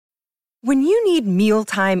When you need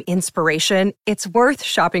mealtime inspiration, it's worth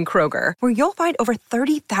shopping Kroger, where you'll find over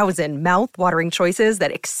 30,000 mouth-watering choices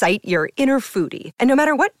that excite your inner foodie. And no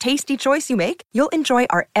matter what tasty choice you make, you'll enjoy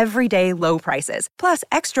our everyday low prices, plus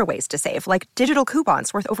extra ways to save, like digital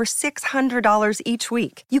coupons worth over $600 each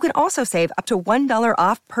week. You can also save up to $1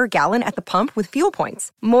 off per gallon at the pump with fuel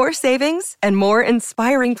points. More savings and more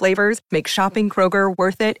inspiring flavors make shopping Kroger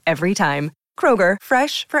worth it every time. Kroger,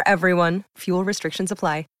 fresh for everyone. Fuel restrictions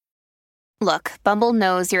apply. Look, Bumble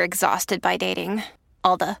knows you're exhausted by dating.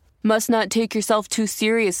 All the, must not take yourself too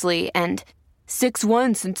seriously, and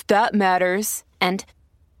 6'1" since that matters, and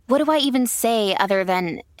what do I even say other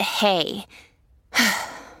than, hey?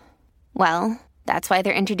 Well, that's why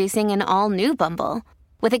they're introducing an all-new Bumble,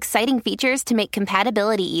 with exciting features to make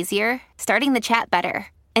compatibility easier, starting the chat better,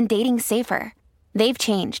 and dating safer. They've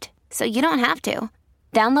changed, so you don't have to.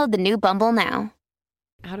 Download the new Bumble now.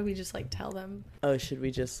 How do we just tell them? Oh, should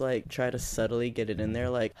we just try to subtly get it in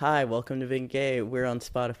there? Hi, welcome to Been Gay. We're on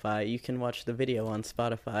Spotify. You can watch the video on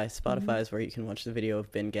Spotify. Spotify is where you can watch the video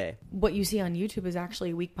of Been Gay. What you see on YouTube is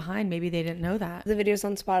actually a week behind. Maybe they didn't know that. The video's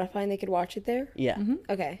on Spotify and they could watch it there? Yeah. Mm-hmm.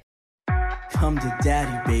 Okay. Come to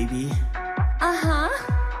daddy, baby. Uh-huh.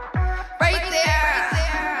 Right there.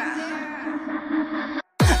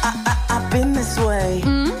 I've been this way.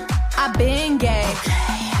 I've been gay. Okay.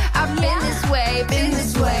 I've been this way, been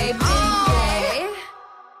this way, been gay.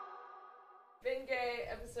 Been Gay,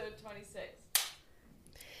 episode 26.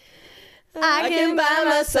 I can buy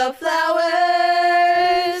myself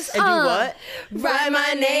flowers. And do what? Write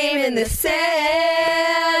my name in the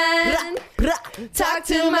sand. Talk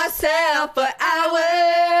to myself for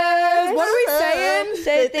hours. What are we saying?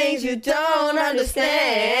 Say things you don't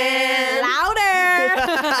understand. Louder!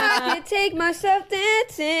 I can take myself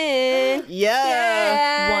dancing.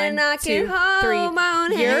 Yeah. And I can 2, 3. hold my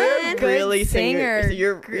own You're hand. good Really singer.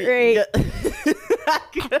 You're Great.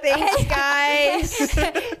 Thanks, guys.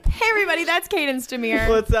 Hey, everybody, that's Kaydence Demir.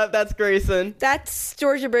 What's up? That's Gracin. That's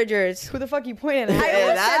Georgia Bridgers. Who the fuck you pointing at? I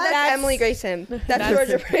almost said that's Emily Gracin. That's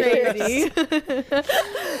Georgia Bridgers.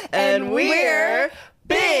 And we're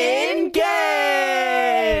Been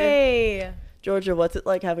Gay. Georgia, what's it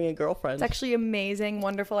like having a girlfriend? It's actually amazing,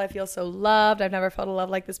 wonderful. I feel so loved. I've never felt a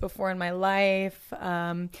love like this before in my life.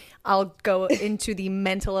 I'll go into the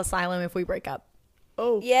mental asylum if we break up.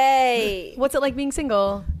 Oh. Yay. What's it like being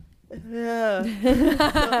single?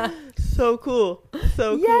 Yeah. So cool.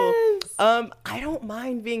 So cool. I don't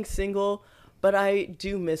mind being single, but I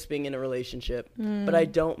do miss being in a relationship. But I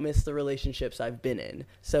don't miss the relationships I've been in.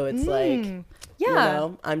 So it's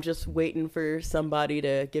I'm just waiting for somebody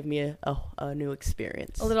to give me a new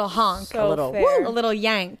experience. A little honk. So a little fair. woo, a little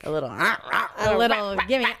yank. A little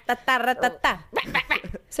Give me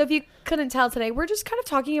So if you couldn't tell today, we're just kind of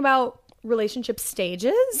talking about relationship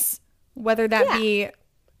stages, whether that be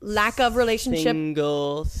lack of relationship.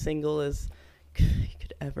 Single as you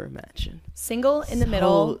could ever imagine. Single in the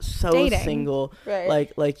middle, dating. Single.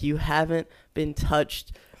 Right. Like you haven't been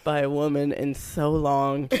touched by a woman in so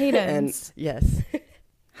long. Kaydence. And yes.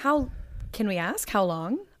 How can we ask how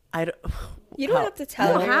long? I don't. You don't have to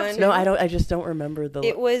tell anyone. No, I don't. I just don't remember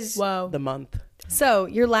It was the month. So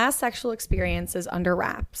your last sexual experience is under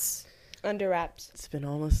wraps. under wraps. It's been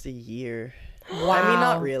almost a year. Wow. I mean,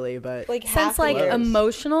 not really, but since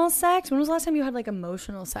emotional sex. When was the last time you had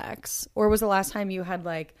emotional sex, or was the last time you had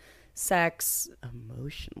sex?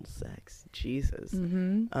 Emotional sex. Jesus.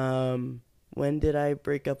 Mm-hmm. When did I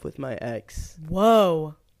break up with my ex?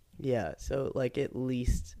 Whoa. Yeah, so at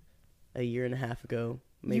least a year and a half ago,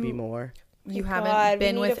 maybe more. You haven't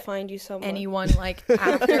been with find you anyone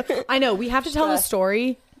after. I know, we have to tell the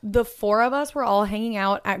story. The four of us were all hanging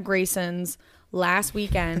out at Gracin's last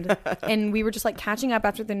weekend and we were just catching up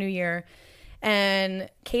after the new year, and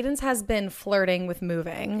Kaydence has been flirting with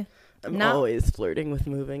moving. I'm always flirting with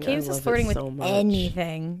moving. Kaydence is flirting with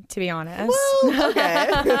anything, to be honest. Well,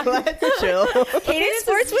 okay. Let's chill. Kaydence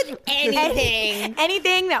flirts with anything.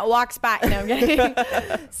 Anything that walks by. No, I'm kidding.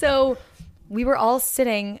 So we were all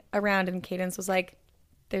sitting around and Kaydence was like,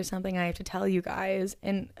 there's something I have to tell you guys.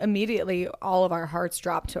 And immediately all of our hearts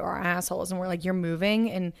dropped to our assholes. And we're like, you're moving?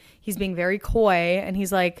 And he's being very coy. And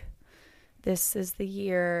he's like, this is the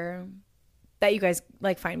year that you guys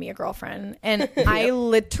find me a girlfriend. And I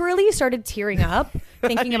literally started tearing up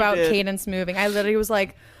thinking about Kaydence moving. I literally was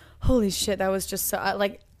like, holy shit, that was just so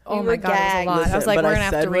oh my God, it was a lot. Listen, I was like, we're going to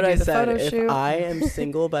have to redo the photo shoot. If I am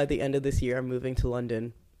single by the end of this year, I'm moving to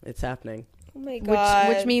London. It's happening. Oh my God.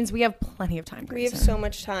 Which means we have plenty of time, Gracin. We have so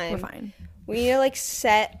much time. We're fine. We need to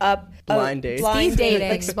set up blind dates.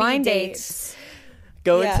 Blind dates.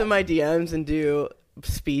 Go into my DMs and do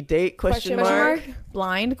speed date question mark.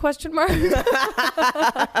 Blind question mark.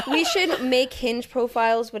 We should make Hinge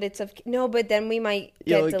profiles, but but then we might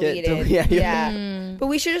get deleted. Yeah. But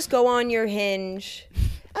we should just go on your Hinge.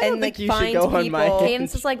 I don't think you should go on my Hinge.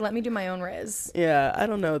 Kaydence is like, let me do my own riz. Yeah, I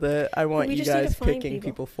don't know that I want you guys picking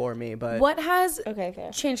people for me, but what has fair.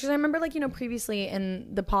 changed? Because I remember, like, previously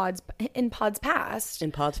in pods past,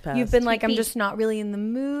 you've been like, I'm just not really in the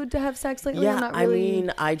mood to have sex lately. Yeah, I'm not really... I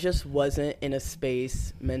mean, I just wasn't in a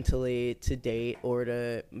space mentally to date or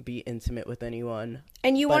to be intimate with anyone.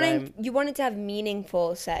 And you wanted to have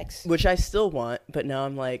meaningful sex, which I still want, but now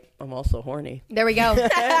I'm like, I'm also horny. There we go.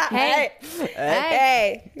 Hey,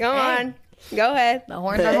 come on, go ahead. The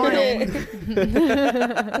horns are horny.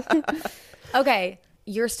 Okay,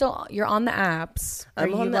 you're on the apps.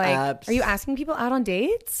 I'm on the apps. Are you asking people out on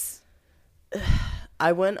dates?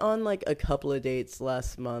 I went on like a couple of dates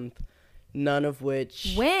last month, none of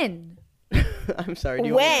which. When? I'm sorry. Do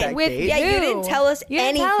you want exact dates? Yeah, you didn't tell us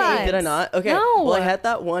anything. Did I not? Okay. No. Well, I had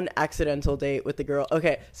that one accidental date with the girl.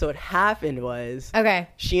 Okay, so what happened was,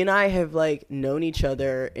 she and I have like known each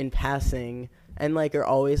other in passing, and like are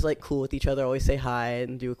always like cool with each other. Always say hi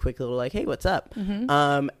and do a quick little like, hey, what's up?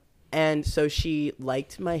 Mm-hmm. And so she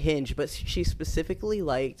liked my Hinge, but she specifically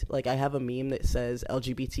liked, like, I have a meme that says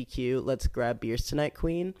LGBTQ, let's grab beers tonight,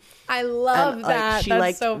 queen. I love that. Like, she That's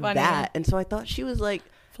liked so funny. that. And so I thought she was like,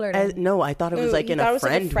 flirting. no, I thought it was like in a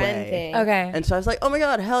friend way. Thing. Okay. And so I was like, oh my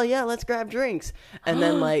God, hell yeah, let's grab drinks. And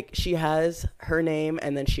then like she has her name,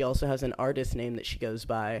 and then she also has an artist name that she goes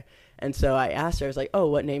by. And so I asked her, I was like, oh,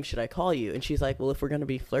 what name should I call you? And she's like, well, if we're going to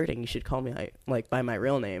be flirting, you should call me like by my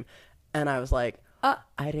real name. And I was like, I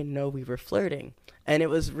didn't know we were flirting. And it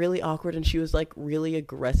was really awkward, and she was like really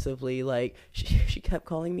aggressively like she kept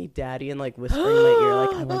calling me daddy and like whispering in my ear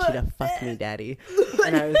like, I want you to fuck me, daddy.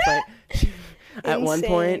 And I was like, at one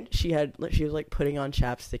point she was like putting on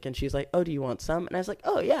chapstick, and she's like, oh, do you want some? And I was like,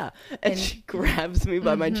 oh yeah. And she grabs me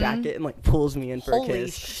by my jacket and like pulls me in for a kiss.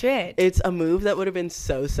 Holy shit. It's a move that would have been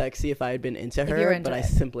so sexy if I had been into her, but I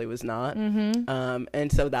simply was not.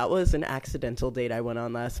 And so that was an accidental date I went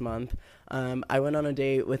on last month. I went on a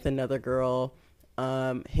date with another girl,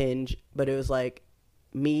 Hinge, but it was like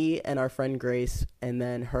me and our friend Grace, and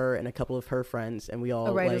then her and a couple of her friends, and we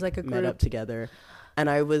all met up together. And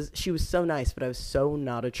she was so nice, but I was so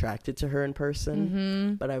not attracted to her in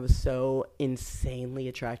person. But I was so insanely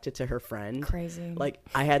attracted to her friend. Crazy. Like,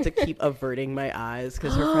 I had to keep averting my eyes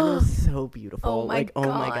because her friend was so beautiful. Oh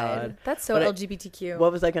my God. That's so LGBTQ.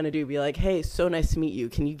 What was I going to do? Be like, hey, so nice to meet you.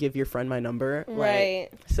 Can you give your friend my number? Right.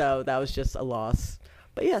 Like, so that was just a loss.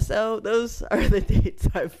 But yeah, so those are the dates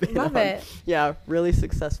I've been on. Love it. Yeah, really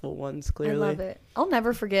successful ones, clearly. I love it. I'll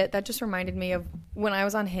never forget. That just reminded me of when I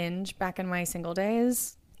was on Hinge back in my single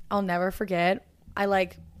days. I'll never forget. I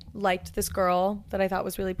liked this girl that I thought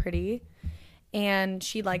was really pretty, and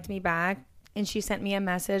she liked me back, and she sent me a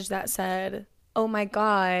message that said, oh my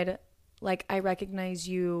God, like, I recognize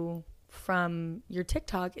you from your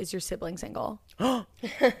TikTok. Is your sibling single? I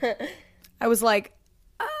was like,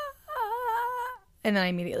 and then I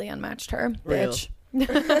immediately unmatched her. Bitch.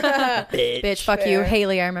 Bitch, fuck you.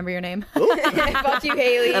 Haley, I remember your name. Fuck you,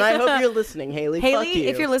 Haley. And I hope you're listening, Haley. Fuck you.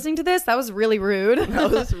 If you're listening to this, that was really rude.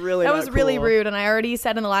 That was really really rude. And I already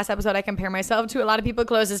said in the last episode I compare myself to a lot of people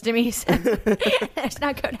closest to me. So let's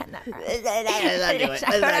not go down that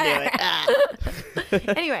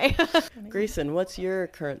road. Anyway. Gracin, what's your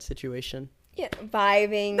current situation? Yeah,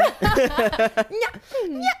 vibing.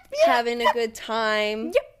 Having a good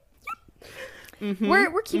time. We're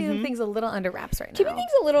keeping things a little under wraps right now. Keeping things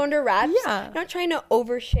a little under wraps. Yeah. Not trying to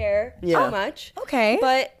overshare too much. Okay.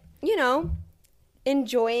 But,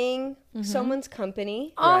 enjoying someone's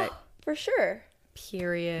company. Right. For sure.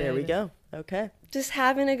 Period. There we go. Okay. Just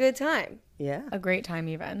having a good time. Yeah. A great time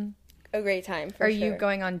even. A great time, for Are sure. you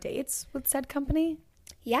going on dates with said company?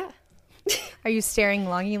 Yeah. Are you staring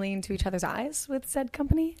longingly into each other's eyes with said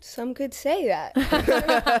company? Some could say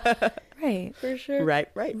that. Right. For sure. Right.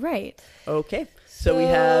 Okay. So we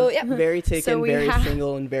have very taken, very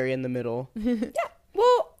single, and very in the middle. Yeah.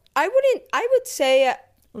 Well, I would say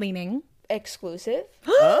leaning. Exclusive.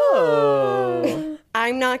 Oh.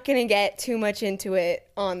 I'm not going to get too much into it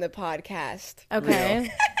on the podcast. Okay.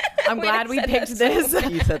 I'm glad we picked this.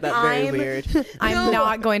 You said that very weird. I'm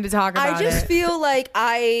not going to talk about it. I just feel like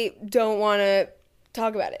I don't want to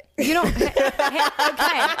talk about it. You don't. Okay.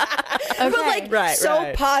 But like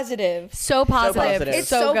positive. So positive. It's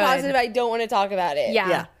so so good. positive. I don't want to talk about it.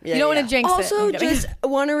 Yeah. You don't want to jinx it. Also, just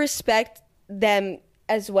want to respect them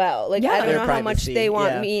as well. Like, I don't know how much they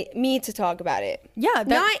want me to talk about it. Yeah.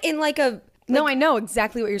 Not in like a... No, I know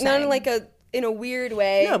exactly what you're saying. Not in like a in a weird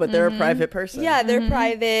way. No, but they're a private person. Yeah, they're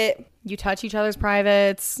private. You touch each other's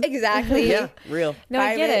privates. Exactly. Yeah, real. No,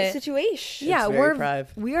 Private I get it. situation. Yeah, very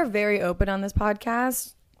we are very open on this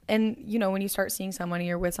podcast. And you know, when you start seeing someone,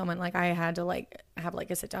 you're with someone, like I had to like have like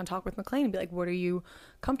a sit down talk with McLean and be like, what are you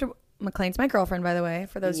comfortable? McLean's my girlfriend, by the way,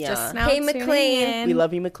 for those just now. Hey, tuning McLean. in. We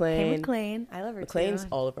love you, McLean. Hey, McLean. I love her McLean's too.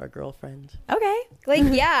 all of our girlfriends. Okay. Like,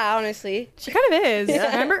 yeah, honestly. She kind of is.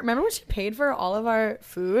 Remember when she paid for all of our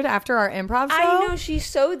food after our improv show? I know, she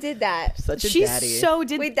so did that. Such a She daddy. so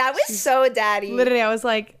did. Wait, that was so daddy. Literally, I was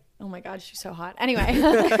like, oh my God, she's so hot. Anyway. Wait,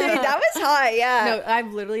 that was hot, yeah. No,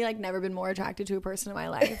 I've literally like never been more attracted to a person in my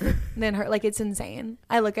life than her. Like, it's insane.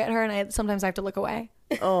 I look at her and sometimes I have to look away.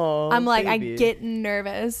 Oh, I'm like, baby. I get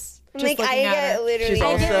nervous. Just Like, I looking at get her. literally, She's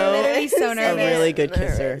also literally so a nervous. really good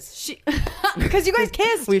kisser. Because you guys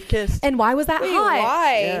kissed. We've kissed. And why was that Wait, hot?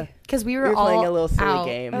 why? Yeah. Because we We were were all playing a little silly out.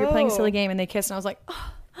 game. We were playing a silly Oh. game and they kissed and I was like,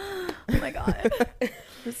 oh my God.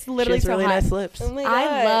 It's She literally has so really hot. nice lips. Oh my God.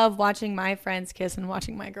 I love watching my friends kiss and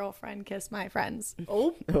watching my girlfriend kiss my friends.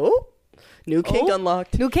 Oh, new kink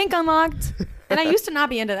unlocked. New kink unlocked. And I used to not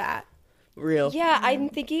be into that. Real. Yeah, I'm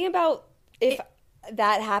thinking about if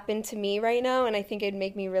that happened to me right now, and I think it'd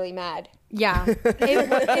make me really mad. Yeah.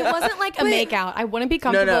 It wasn't like a makeout. I wouldn't be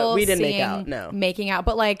comfortable we didn't make seeing out, no. making out,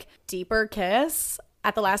 but like deeper kiss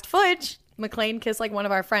at the last footage. McLean kissed like one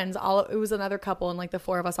of our friends. It was another couple and like the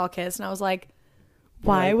four of us all kissed. And I was like,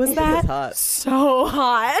 why was that hot. so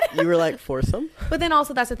hot? You were like, foursome? But then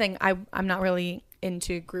also that's the thing. I'm not really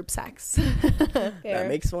into group sex. That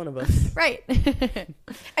makes one of us. Right.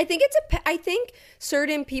 I think I think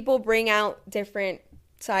certain people bring out different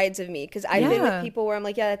sides of me, because I've been with people where I'm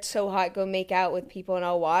like, yeah, that's so hot, go make out with people and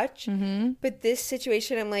I'll watch. But this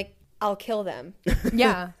situation, I'm like, I'll kill them.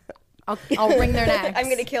 Yeah. I'll wring their necks. I'm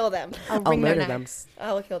gonna kill them. I'll wring their murder them. necks.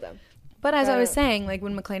 I'll kill them. But as I was saying, like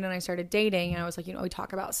when McLean and I started dating, and I was like, you know, we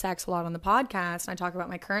talk about sex a lot on the podcast, and I talk about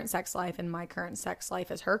my current sex life, and my current sex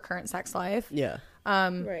life is her current sex life. Yeah.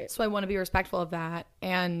 Right. So I want to be respectful of that.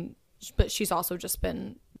 But she's also just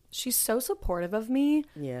been, she's so supportive of me.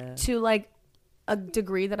 Yeah. To like a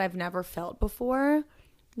degree that I've never felt before.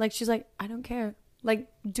 Like, she's like, I don't care. Like,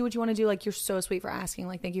 do what you want to do. Like, you're so sweet for asking.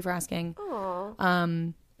 Like, thank you for asking.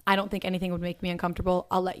 Aww. I don't think anything would make me uncomfortable.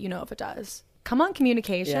 I'll let you know if it does. Come on,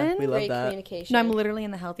 communication. Yeah, we love Great that. communication. No, I'm literally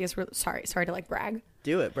in the healthiest. Sorry to like brag.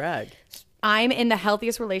 Do it, brag. I'm in the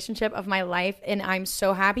healthiest relationship of my life, and I'm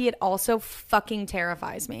so happy. It also fucking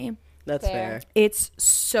terrifies me. That's fair. It's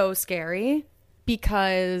so scary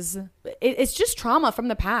because it's just trauma from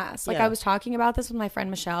the past. Like, Yeah. I was talking about this with my friend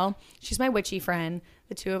Michelle. She's my witchy friend.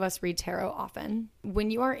 The two of us read tarot often. When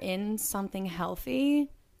you are in something healthy,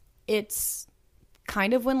 it's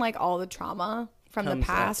kind of when like all the trauma from the Comes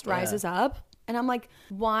past up, yeah. rises up. And I'm like,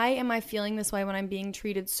 why am I feeling this way when I'm being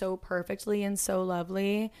treated so perfectly and so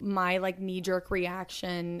lovely? My like knee-jerk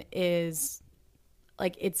reaction is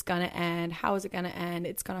like, it's gonna end. How is it gonna end?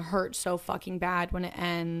 It's gonna hurt so fucking bad when it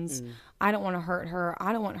ends. I don't want to hurt her.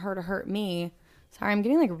 I don't want her to hurt me. Sorry, I'm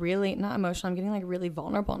getting like really, not emotional, I'm getting like really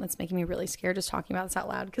vulnerable, and it's making me really scared just talking about this out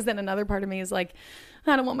loud, because then another part of me is like,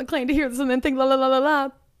 I don't want McLean to hear this and then think la la la la la.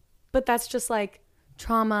 But that's just like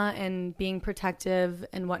trauma and being protective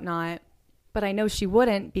and whatnot. But I know she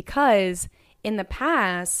wouldn't, because in the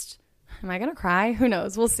past, am I gonna cry? Who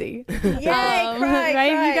knows? We'll see. Yay, Right? cry,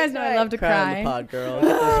 You guys know I love to Cry on cry. the pod, girl.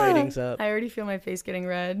 Get those ratings up. I already feel my face getting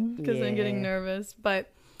red because I'm getting Yeah. nervous.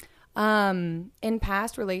 But in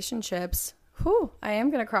past relationships, I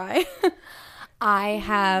am gonna cry. I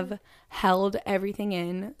have held everything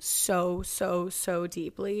in so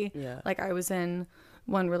deeply. Yeah. Like, I was in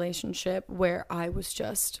one relationship where I was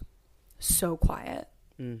just so quiet.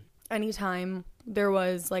 Anytime there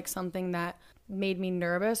was like something that made me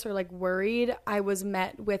nervous or like worried, I was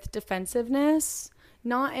met with defensiveness,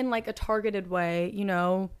 not in like a targeted way, you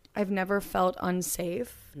know. I've never felt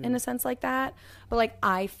unsafe in a sense like that, but like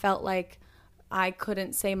I felt like I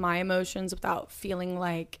couldn't say my emotions without feeling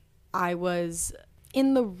like I was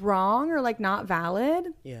in the wrong or like not valid.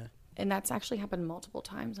 Yeah. And that's actually happened multiple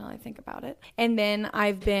times now that I think about it. And then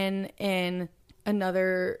I've been in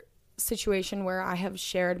another situation where I have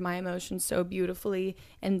shared my emotions so beautifully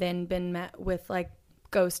and then been met with like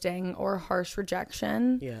ghosting or harsh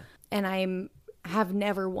rejection. Yeah. And I have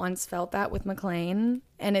never once felt that with McLean.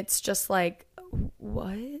 And it's just like,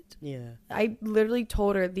 what? Yeah. I literally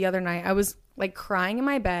told her the other night, I was like crying in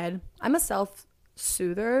my bed. I'm a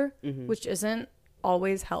self-soother, which isn't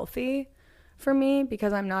always healthy for me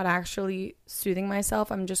because I'm not actually soothing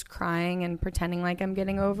myself. I'm just crying and pretending like I'm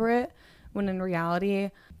getting over it, when in reality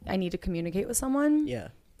I need to communicate with someone. Yeah.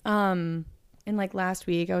 And like last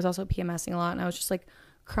week I was also PMSing a lot, and I was just like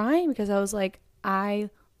crying because I was like, I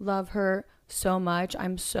love her so much.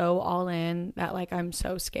 I'm so all in that like I'm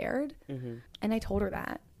so scared. And I told her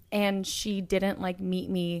that. And she didn't like meet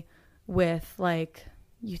me with like,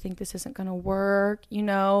 you think this isn't gonna work, you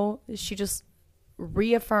know? She just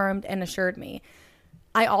reaffirmed and assured me.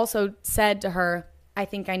 I also said to her, I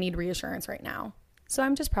think I need reassurance right now. So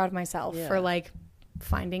I'm just proud of myself for like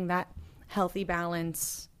finding that healthy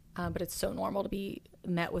balance. But it's so normal to be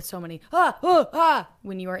met with so many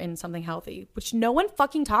when you are in something healthy, which no one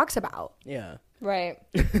fucking talks about. Yeah. Right.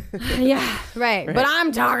 Yeah, right. But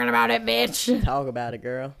I'm talking about it, bitch. Talk about it,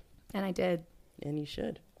 girl. And I did. And you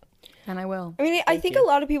should. And I will. I mean, I think a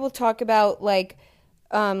lot of people talk about like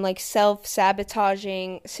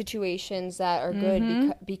self-sabotaging situations that are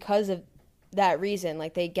good because of that reason.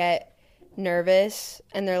 Like they get nervous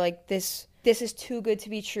and they're like, this is too good to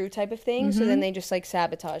be true type of thing. So then they just like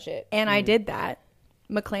sabotage it. And I did that.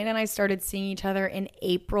 McLean and I started seeing each other in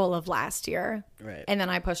April of last year. Right. And then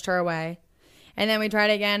I pushed her away. And then we tried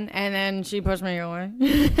again. And then she pushed me away.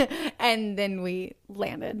 And then we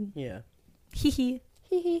landed. Yeah. Hee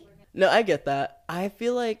hee. No, I get that. I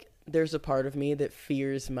feel like there's a part of me that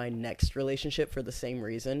fears my next relationship for the same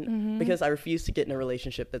reason. Because I refuse to get in a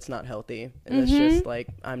relationship that's not healthy. And it's just like,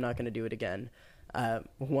 I'm not going to do it again.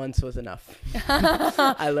 Once was enough.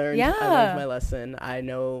 I learned my lesson. I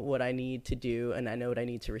know what I need to do and I know what I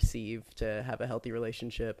need to receive to have a healthy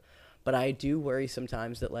relationship. But I do worry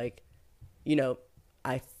sometimes that like, you know,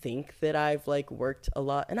 I think that I've like worked a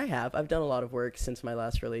lot, and I've done a lot of work since my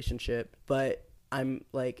last relationship, but I'm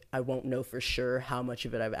like, I won't know for sure how much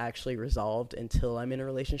of it I've actually resolved until I'm in a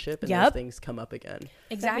relationship and those things come up again.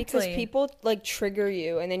 Exactly. Because people like trigger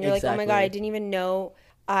you and then you're like, oh my God, I didn't even know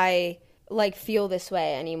I like feel this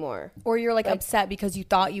way anymore. Or you're like upset because you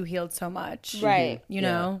thought you healed so much. Right. You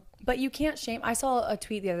know? But you can't shame. I saw a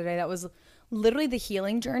tweet the other day that was literally the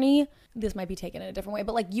healing journey. This might be taken in a different way,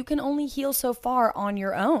 but like you can only heal so far on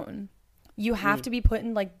your own. You have to be put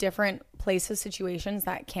in like different places, situations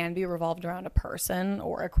that can be revolved around a person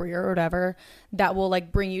or a career or whatever that will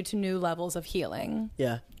like bring you to new levels of healing.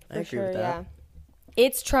 Yeah, I agree with that. Yeah.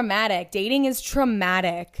 It's traumatic. Dating is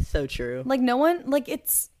traumatic. So true. Like no one, like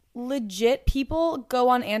it's legit. People go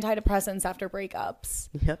on antidepressants after breakups.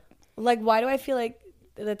 Yep. Like why do I feel like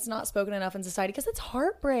that's not spoken enough in society? Because it's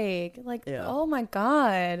heartbreak. Like, oh my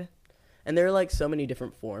God. And there are like so many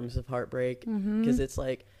different forms of heartbreak because it's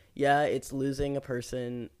like, yeah, it's losing a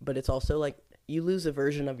person, but it's also like you lose a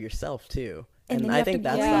version of yourself too. And I think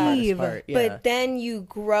that's the hardest part. Yeah. But then you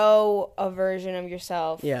grow a version of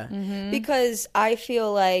yourself. Yeah. Because I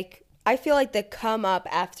feel like the come up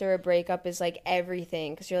after a breakup is like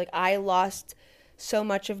everything. Because you're like, I lost so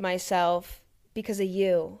much of myself because of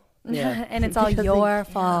you. Yeah. And it's all your fault.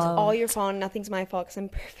 It's all your fault. Nothing's my fault because I'm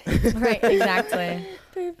perfect. Right, exactly.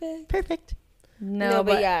 Perfect. No,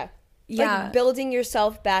 but yeah. Yeah. Like building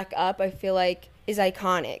yourself back up, I feel like is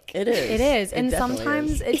iconic. It is. It is. And definitely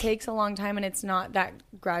sometimes is. it takes a long time and it's not that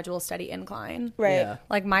gradual, steady incline. Right. Yeah.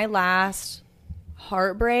 Like my last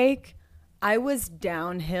heartbreak, I was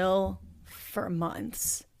downhill for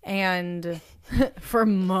months. And for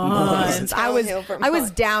months. I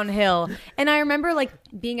was downhill. And I remember like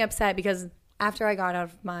being upset because after I got out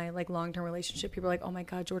of my like long-term relationship, people were like, oh my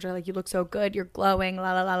God, Georgia, like you look so good. You're glowing,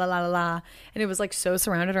 la la la la la la la. And it was like so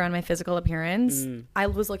surrounded around my physical appearance. I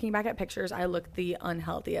was looking back at pictures. I looked the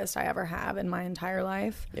unhealthiest I ever have in my entire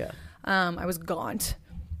life. Yeah. I was gaunt,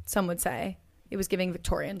 some would say. It was giving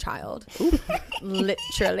Victorian child.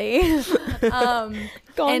 Literally.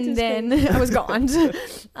 And then I was gaunt.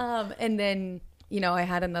 And then, you know, I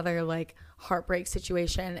had another like heartbreak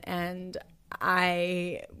situation and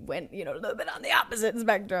I went, you know, a little bit on the opposite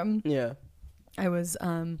spectrum. Yeah. I was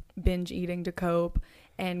binge eating to cope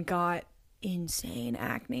and got insane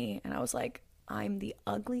acne. And I was like, I'm the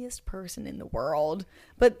ugliest person in the world.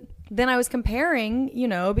 But then I was comparing, you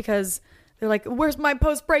know, because they're like, where's my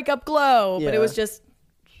post-breakup glow? Yeah. But it was just...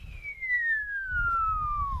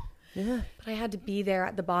 Yeah. But I had to be there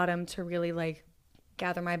at the bottom to really like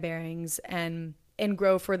gather my bearings and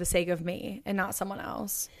grow for the sake of me and not someone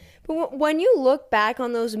else. But when you look back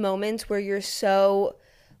on those moments where you're so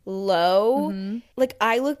low, like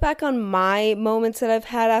I look back on my moments that I've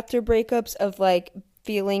had after breakups of like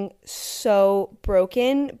feeling so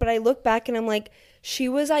broken, but I look back and I'm like, she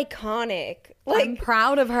was iconic. Like, I'm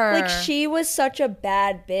proud of her. Like she was such a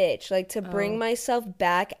bad bitch. Like to bring myself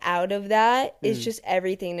back out of that is just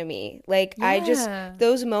everything to me. Like I just,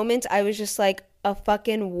 those moments I was just like a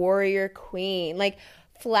fucking warrior queen. Like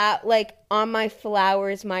like on my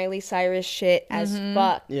flowers Miley Cyrus shit as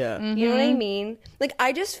fuck. Yeah. You know what I mean? Like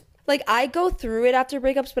I just like I go through it after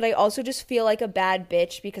breakups, but I also just feel like a bad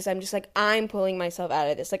bitch because I'm just like, I'm pulling myself out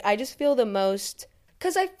of this. Like I just feel the most,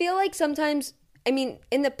 because I feel like sometimes, I mean,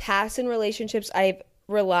 in the past in relationships, I've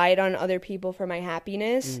relied on other people for my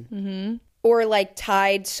happiness, or like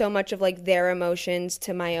tied so much of like their emotions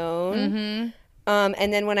to my own.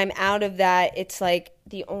 And then when I'm out of that, it's like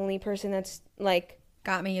the only person that's like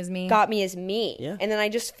got me is me. Yeah. And then I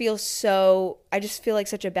just feel like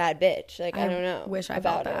such a bad bitch. Like I don't know. Wish I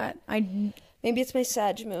felt that. Maybe it's my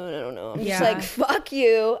Sag moon. I don't know. I'm just Yeah. like, fuck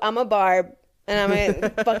you. I'm a Barb. And I'm gonna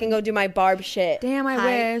fucking go do my Barb shit. Damn, I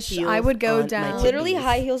High wish heels I would go on my down. titties. Literally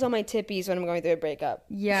high heels on my tippies when I'm going through a breakup.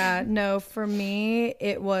 Yeah, no, for me,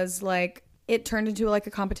 it was like, it turned into like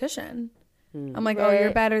a competition. I'm like, oh, you're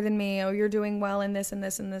Right. better than me. Oh, you're doing well in this and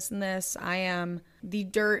this and this and this. I am the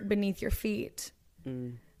dirt beneath your feet.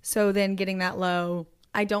 So then getting that low,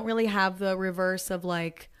 I don't really have the reverse of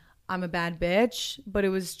like, I'm a bad bitch, but it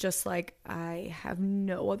was just like, I have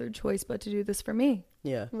no other choice but to do this for me.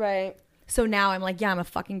 Yeah. Right. So now I'm like, yeah, I'm a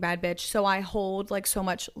fucking bad bitch. So I hold like so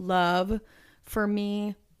much love for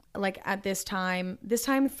me, like at this time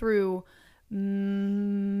through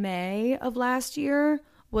May of last year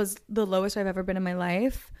was the lowest I've ever been in my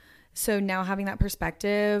life. So now having that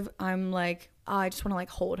perspective, I'm like, oh, I just want to like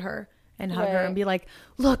hold her and hug her and be like,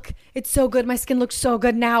 look, it's so good. My skin looks so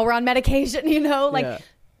good now. We're on medication, you know? Like, Yeah.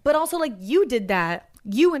 but also like you did that.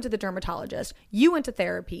 You went to the dermatologist. You went to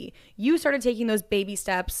therapy. You started taking those baby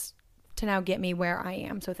steps to now get me where I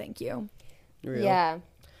am. So thank you. Real. Yeah.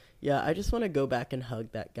 Yeah, I just want to go back and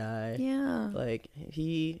hug that guy. Yeah. Like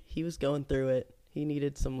he was going through it. He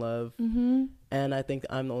needed some love. And I think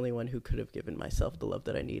I'm the only one who could have given myself the love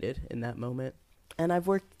that I needed in that moment. And I've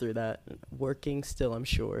worked through that. Working still, I'm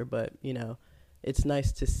sure. But, you know, it's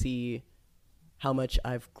nice to see how much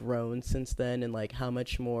I've grown since then and, like, how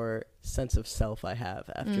much more sense of self I have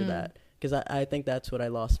after that. Because I think that's what I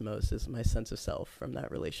lost most is my sense of self from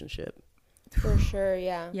that relationship. For sure.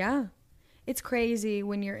 Yeah. Yeah. It's crazy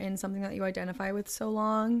when you're in something that you identify with so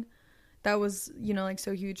long. That was, you know, like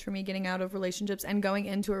so huge for me getting out of relationships and going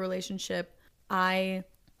into a relationship. I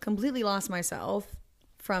completely lost myself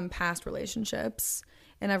from past relationships,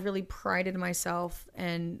 and I've really prided myself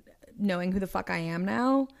in knowing who the fuck I am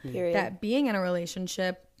now. Period. That being in a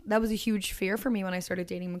relationship, that was a huge fear for me when I started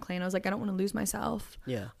dating McLean. I was like, I don't want to lose myself.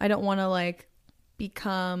 Yeah. I don't want to like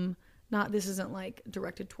become, not, this isn't like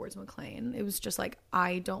directed towards McLean. It was just like,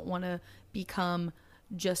 I don't want to become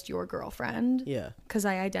just your girlfriend. Yeah. Because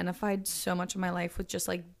I identified so much of my life with just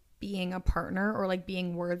like being a partner or like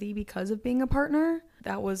being worthy because of being a partner.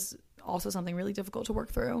 That was also something really difficult to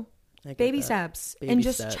work through. Baby steps. Baby and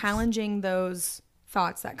just steps. challenging those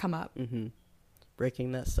thoughts that come up.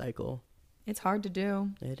 Breaking that cycle. It's hard to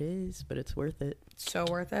do. It is, but it's worth it. So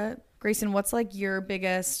worth it. Gracin, what's like your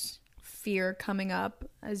biggest fear coming up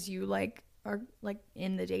as you like are like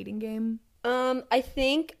in the dating game? I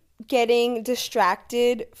think getting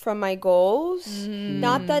distracted from my goals.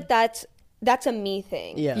 Not that that's a me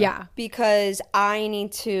thing. Yeah. Yeah. Because I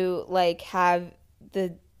need to like have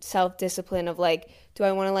the self-discipline of like, do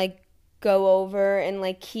I want to like go over and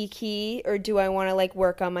like kiki, or do I want to like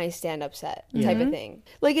work on my stand-up set type of thing?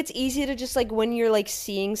 Like it's easy to just like when you're like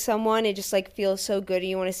seeing someone, it just like feels so good and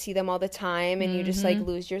you want to see them all the time and you just like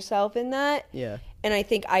lose yourself in that. Yeah. And I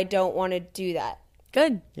think I don't want to do that.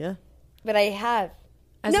 Good. Yeah. But I have.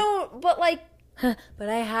 But like, But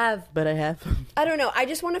I have. But I have. I don't know. I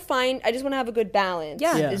just want to have a good balance.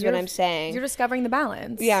 Yeah. Is You're- what I'm saying. You're discovering the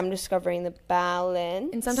balance. Yeah, I'm discovering the balance.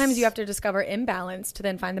 And sometimes you have to discover imbalance to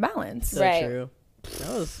then find the balance. So Right. true. That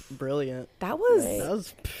was brilliant. That was. That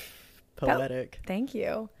was poetic. Thank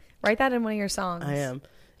you. Write that in one of your songs. I am.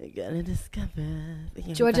 You're gonna discover. the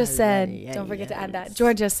Georgia said. imbalance. Don't forget to add that.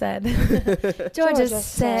 Georgia said. Georgia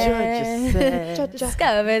said. Georgia.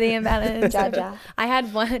 Discover the imbalance. Jaja. I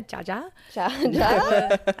had one. Jaja.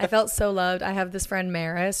 Ja. I felt so loved. I have this friend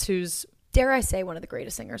Maris, who's, dare I say, one of the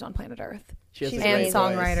greatest singers on planet Earth. She has She's a great And amazing.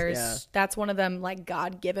 songwriters. voice. Yeah. That's one of them, like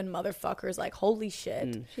God-given motherfuckers. Like holy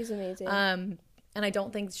shit. She's amazing. And I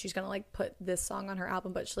don't think she's gonna like put this song on her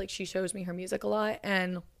album, but she shows me her music a lot.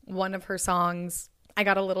 And one of her songs, I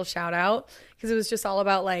got a little shout out because it was just all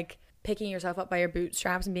about like picking yourself up by your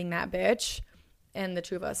bootstraps and being that bitch. And the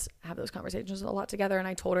two of us have those conversations a lot together. And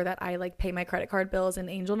I told her that I like pay my credit card bills in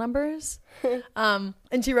angel numbers. And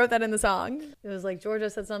she wrote that in the song. It was like, Georgia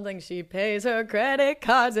said something. She pays her credit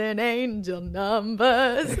cards in angel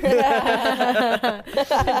numbers. Georgia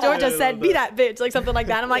said, be that bitch. Like something like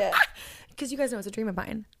that. I'm like, because you guys know it's a dream of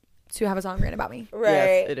mine. to have a song written about me. Right.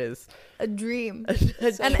 Yes, it is. A dream. A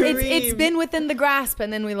And dream. it's been within the grasp,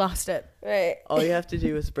 and then we lost it. Right. All you have to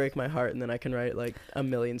do is break my heart, and then I can write like a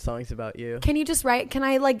million songs about you. Can you just write? Can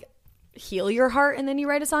I like heal your heart, and then you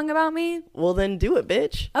write a song about me? Well, then do it,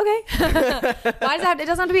 bitch. Okay. Why does that? It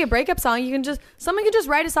doesn't have to be a breakup song. Someone could just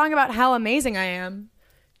write a song about how amazing I am.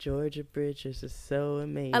 Georgia Bridgers is so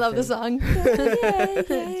amazing. I love the song.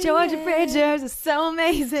 Georgia Bridgers is so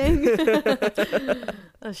amazing.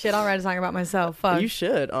 Oh shit! I'll write a song about myself. Fuck. You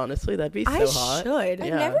should, honestly. That'd be so I hot. should. I've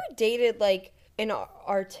Yeah. never dated like an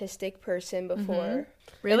artistic person before.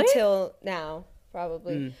 Really? Until now,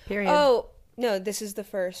 probably. Period. Oh, no, this is the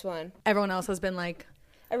first one. Everyone else has been like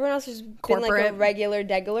Everyone else has been like Corporate. a regular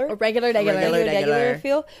degular. a regular. Regular.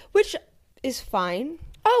 feel, which is fine.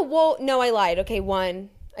 Oh, well, no, I lied. Okay,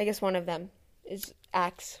 I guess one of them is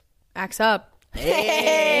Axe. Axe up.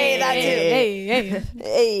 Hey, that's it.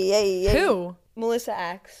 Hey. Hey. Who? Melissa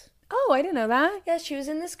Axe. Oh, I didn't know that. Yeah, she was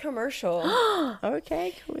in this commercial.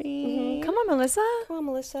 Okay, queen. Come on, Melissa. Come on,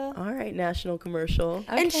 Melissa. All right, national commercial.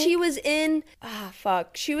 And she was in,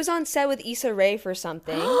 she was on set with Issa Rae for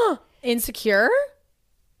something. Insecure.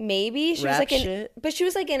 Maybe she was Rap like shit. but she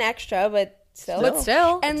was like an extra, but still. But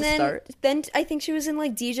still. And It's a start. then I think she was in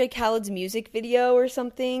like DJ Khaled's music video or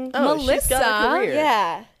something. Oh, she's got a Melissa. career.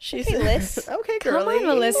 Yeah. She's Okay, Liz. okay, Come girly. on,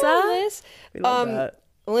 Melissa. Liz. We love that.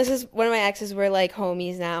 Melissa's one of my exes. We're like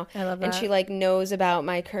homies now. I love And that. she like knows about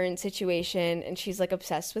my current situation, and she's like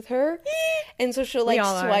obsessed with her. And so she'll like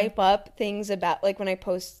all are. swipe up things about like when I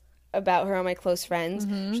post about her on my close friends.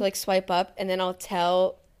 Mm-hmm. She'll like swipe up, and then I'll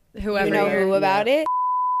tell Whoever. you know you're- who about it.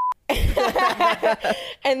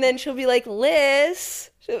 And then she'll be like, Liz.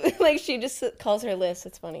 Like she just calls her Liz.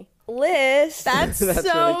 It's funny. Liz. That's That's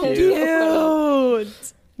so really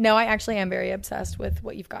cute. No, I actually am very obsessed with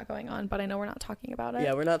what you've got going on, but I know we're not talking about it.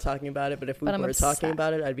 Yeah, we're not talking about it, but if we But I'm were obsessed. talking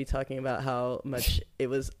about it, I'd be talking about how much it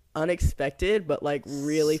was unexpected, but like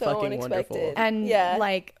really So fucking unexpected. wonderful. And Yeah.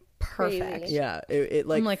 like perfect. Crazy. Yeah, it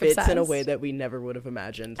like, I'm, like, fits in a obsessed. way that we never would have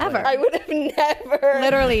imagined. Ever. Like, I would have never.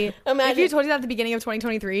 Literally. If Imagine- you told you that at the beginning of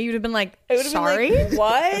 2023, you'd have been like, I would have sorry? been like,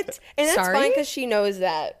 what? And that's Sorry? fine because she knows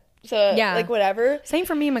that. So, Yeah. like, whatever. Same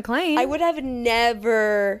for me and McLean. I would have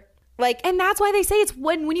never, like, And that's why they say it's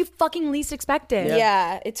when you fucking least expect it.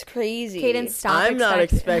 yeah, it's crazy. Kaydence, stop I'm not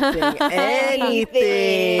expecting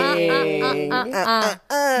anything.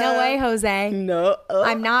 No way, Jose. No.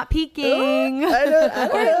 I'm not peeking. I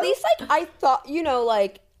don't Or know. at least, like, I thought,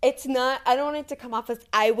 like, it's not, I don't want it to come off as,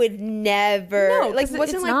 I would never. No, like, like, it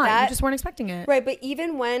wasn't it's like not. that. You just weren't expecting it. Right, but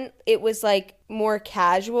even when it was, like, more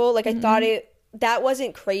casual, like, I thought that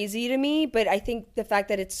wasn't crazy to me, but I think the fact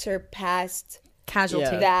that it surpassed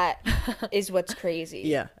Casualty. Yeah. that is what's crazy.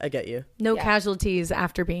 Yeah, I get you. No Yeah. casualties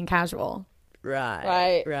after being casual.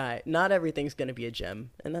 Right. Not everything's gonna be a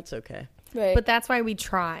gem, and that's okay. Right. But that's why we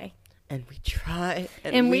try. And we try.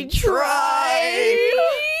 And we try.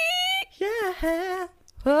 Yeah.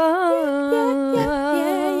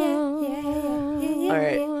 All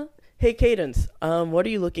right. Hey, Kaydence. What are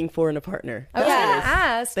you looking for in a partner? I was going to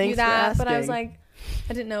ask Thanks you for that, but I was asking. like,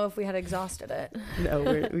 I didn't know if we had exhausted it. No,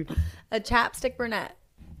 we've A chapstick brunette.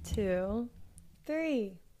 2,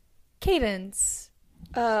 3. Kaydence.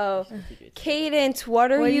 Oh, Kaydence,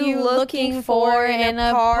 what are you looking for in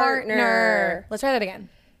a partner? Let's try that again.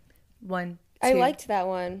 1, 2. I liked that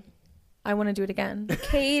one. I want to do it again.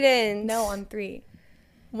 Kaydence. No, on 3.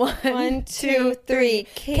 1, 1, 2, 3.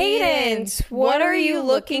 Kaydence, what are you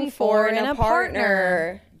looking for in a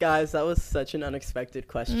partner? Guys, that was such an unexpected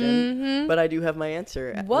question, but I do have my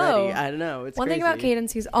answer Whoa. ready. I don't know. It's One crazy. thing about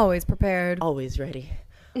Kaydence, he's always prepared. Always ready.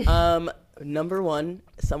 Number one,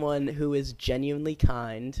 someone who is genuinely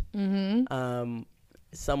kind.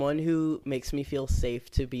 Someone who makes me feel safe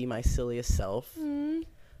to be my silliest self.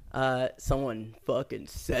 Someone fucking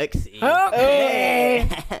sexy. Okay.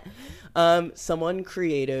 Someone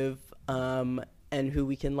creative. And who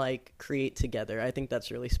we can like create together. I think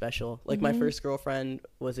that's really special. Like my first girlfriend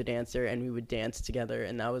was a dancer, and we would dance together,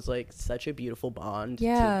 and that was like such a beautiful bond to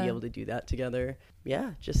Yeah. be able to do that together.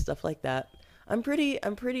 Yeah, just stuff like that. I'm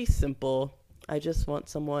pretty simple. I just want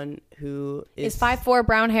someone who Is 5'4",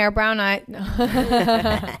 brown hair, brown eye.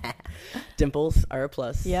 dimples are a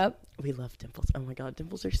plus. Yep. We love dimples. Oh my god,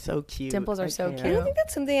 dimples are so cute. Dimples are so I don't cute. think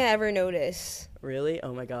that's something I ever notice. Really?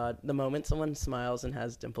 Oh my god. The moment someone smiles and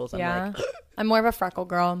has dimples, I'm Yeah. like, I'm more of a freckle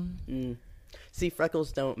girl. see,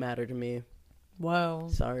 freckles don't matter to me. Whoa.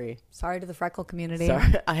 Sorry. Sorry to the freckle community.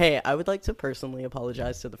 Sorry. Hey, I would like to personally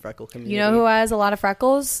apologize to the freckle community. You know who has a lot of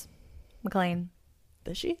freckles? McLean.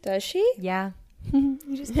 Does she? Does she? Yeah. You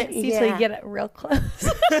just can't see till you get it real close.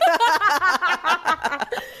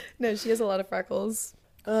 No, she has a lot of freckles.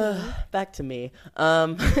 Back to me.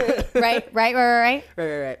 Right.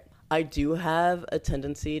 Right. I do have a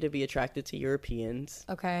tendency to be attracted to Europeans.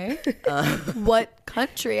 Okay. What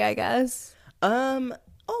country, I guess?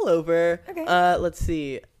 All over. Okay. Let's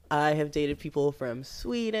see. I have dated people from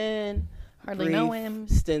Sweden. Hardly know him.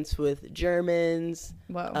 Stints with Germans.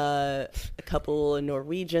 Whoa. A couple of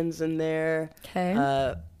Norwegians in there. Okay.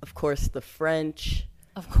 Of course, the French.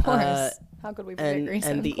 Of course. How could we forget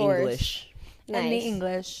Gracin? And the English. Nice. And the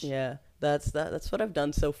English. Yeah, that's what I've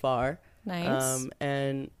done so far. Nice.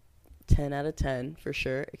 And 10 out of 10 for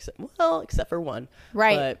sure. Except for one.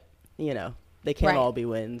 Right. But they can't all be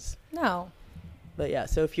wins. No. But yeah,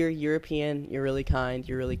 so if you're European, you're really kind,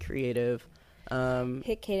 you're really creative,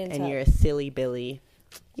 hit Kaydence and up. you're a silly Billy,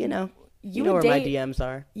 you know where my DMs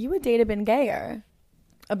are. You would date a bengayer,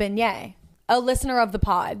 a beignet, a listener of the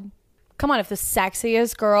pod. Come on, if the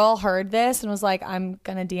sexiest girl heard this and was like, I'm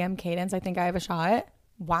gonna DM Kaydence, I think I have a shot.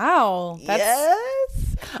 Wow,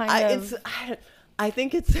 that's I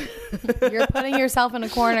think it's you're putting yourself in a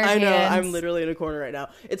corner. I know, Kaydence. I'm literally in a corner right now.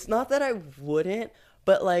 It's not that I wouldn't,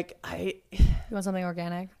 but like you want something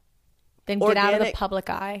organic? Then get out of the public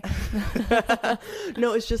eye.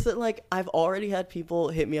 No, it's just that like I've already had people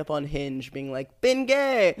hit me up on Hinge being like, been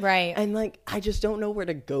gay. Right. And like I just don't know where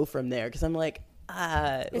to go from there because I'm like,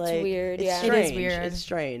 it's like, weird. It's Yeah. strange. It is weird. It's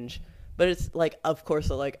strange. But it's like, of course,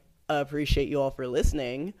 like appreciate you all for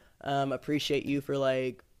listening. Appreciate you for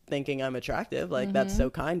like thinking I'm attractive. Like that's so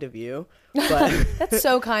kind of you. But That's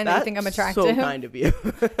so kind that you think I'm attractive. So kind of you.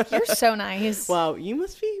 You're so nice. Wow, you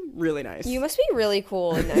must be really nice. You must be really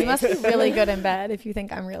cool and nice. You must be really good in bed if you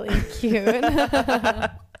think I'm really cute.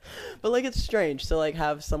 But like it's strange to like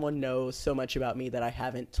have someone know so much about me that I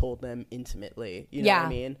haven't told them intimately. You know what I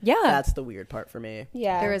mean? Yeah. That's the weird part for me.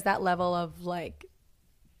 Yeah. There is that level of like,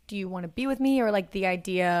 do you want to be with me, or like the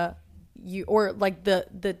idea or like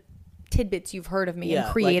the tidbits you've heard of me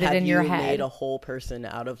and created like, in your head. Have you made a whole person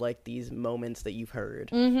out of like these moments that you've heard?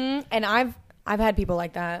 Mm-hmm. And I've had people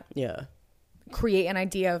like that. Yeah. Create an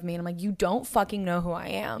idea of me, and I'm like, you don't fucking know who I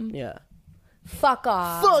am. Yeah. Fuck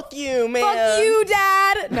off. Fuck you, man. Fuck you,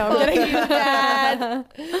 Dad. No, I'm kidding. You, Dad.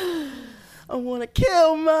 I want to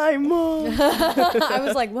kill my mom. I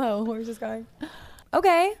was like, whoa, where's this going?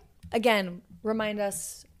 Okay. Again, remind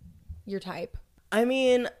us your type. I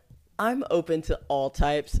mean, I'm open to all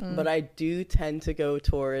types, but I do tend to go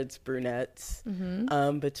towards brunettes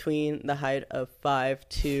between the height of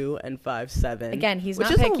 5'2" and 5'7". Again, he's not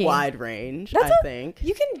picky. Which is picky. a wide range, I think.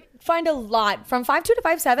 You can find a lot from 5'2" to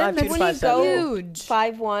 5'7". 5'2" That's to 5'7". huge.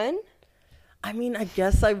 5'1". I mean, I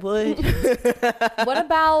guess I would. What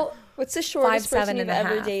about What's the shortest 5'7" person you've and a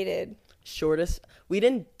ever half? dated? Shortest? We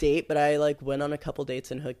didn't date, but I like went on a couple dates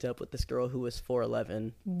and hooked up with this girl who was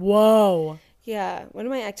 4'11". Whoa. Yeah, one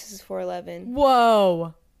of my exes is 4'11".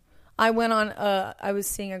 Whoa. I went on I was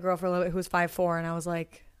seeing a girl for a little bit who was 5'4", and I was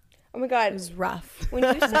like, Oh my god, it was rough. when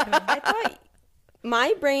you said, I thought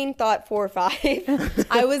my brain thought 4'5".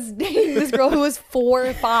 I was dating this girl who was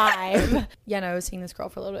 4'5". Yeah, no, I was seeing this girl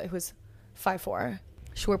for a little bit who was 5'4".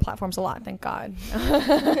 Short platforms a lot, thank God.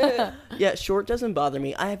 Yeah, short doesn't bother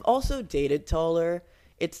me. I've also dated taller.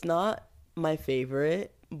 It's not my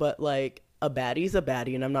favorite, but like a baddie's a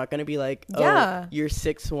baddie, and I'm not gonna be like, oh, you're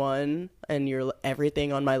 6'1" and you're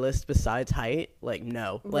everything on my list besides height. Like,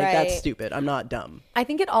 no, like that's stupid. I'm not dumb. I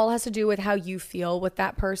think it all has to do with how you feel with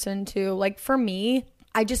that person too. Like for me,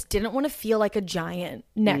 I just didn't want to feel like a giant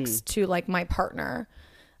next to like my partner.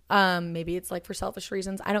 Maybe it's like for selfish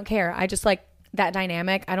reasons. I don't care. I just like that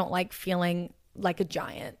dynamic. I don't like feeling like a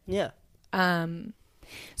giant. Yeah.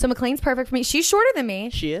 So McLean's perfect for me. She's shorter than me.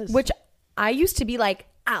 She is. Which I used to be like,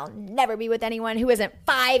 I'll never be with anyone who isn't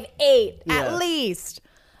 5'8" at least.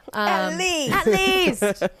 At least.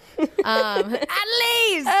 But at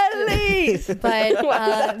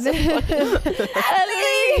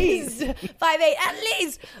least 5'8", at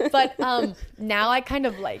least. But now I kind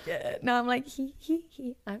of like it. Now I'm like,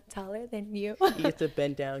 I'm taller than you. You get to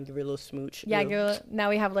bend down, give her a little smooch. Yeah, now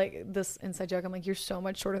we have like this inside joke. I'm like, you're so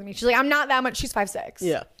much shorter than me. She's like, I'm not that much. She's 5'6".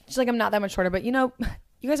 Yeah. She's like, I'm not that much shorter, but you know,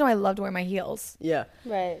 you guys know I love to wear my heels. Yeah.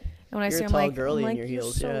 Right. And when I You're see a I'm tall like, girly I'm in like, your you're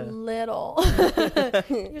heels, so yeah. little.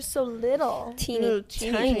 You're so little. Teeny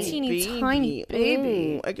Tiny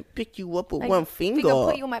baby. I could pick you up with I one think finger. I'll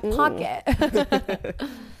put you in my pocket.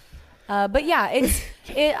 But yeah,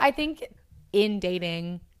 I think in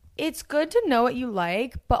dating, it's good to know what you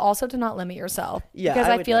like, but also to not limit yourself. Yeah, because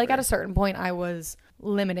I I would feel like never. at a certain point I was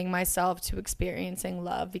limiting myself to experiencing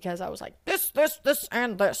love because I was like, this,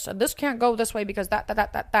 and this can't go this way because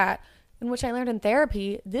that. And which I learned in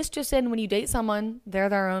therapy, this just in when you date someone, they're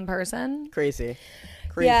their own person. Crazy.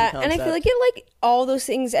 Crazy concept. and I feel like it like all those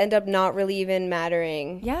things end up not really even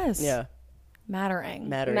mattering. Yes. Yeah. Mattering.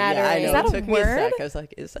 Yeah, I know. Is that it a took me a word? sec. I was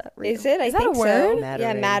like, is that real? Is it? I that think a word? so.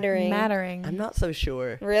 Yeah, mattering. I'm not so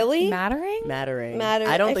sure. Really? Mattering? Mattering.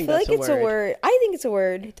 I don't think feel that's like it's a word. I think it's a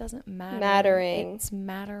word. It doesn't matter. Mattering. It's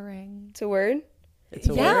mattering. It's a word. It's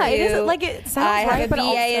a Yeah, word. it isn't like it sounds I right, have but a BA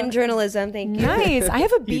also in journalism. Thank you. nice. I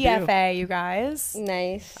have a You do. BFA, you guys.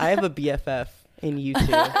 Nice. I have a BFF in you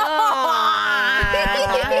too.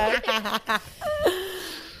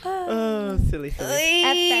 Oh, silly.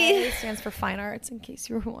 FA stands for fine arts, in case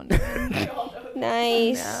you were wondering.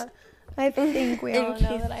 Nice. Yeah. I think we all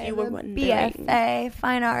know that I have a BFA,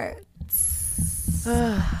 fine arts.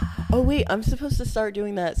 Oh wait, I'm supposed to start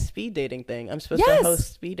doing that speed dating thing. I'm supposed to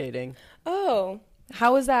host speed dating. Oh.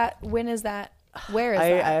 How is that? When is that? Where is I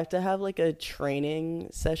that? have to have like a training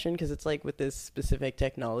session because it's like with this specific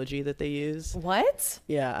technology that they use. What?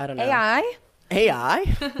 Yeah, I don't know. AI?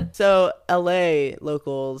 So LA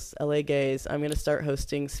locals, LA gays, I'm going to start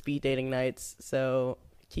hosting speed dating nights. So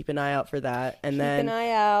keep an eye out for that. And Keep then an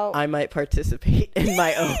eye out. I might participate in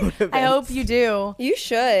my own events. I hope you do. You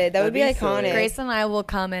should. That would be That'd be iconic. silly. Grace and I will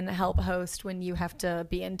come and help host when you have to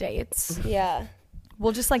be in dates. Yeah.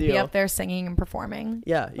 We'll just like be Deal. up there singing and performing.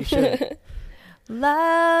 Yeah, you should.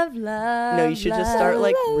 Love. No, you should just start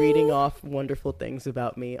like reading off wonderful things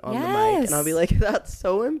about me on the mic. And I'll be like, that's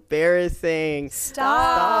so embarrassing. Stop.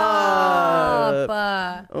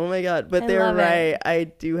 Oh my God. But I they're love right. it. I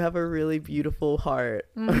do have a really beautiful heart.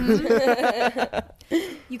 You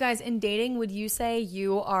guys, in dating, would you say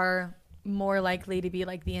you are more likely to be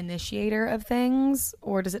like the initiator of things,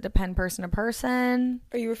 or does it depend person to person?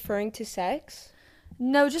 Are you referring to sex?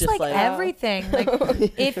 No, just like everything. Like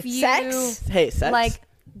if you Sex? Hey, sex? like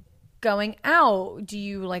going out, do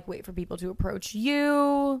you like wait for people to approach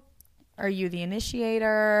you? Are you the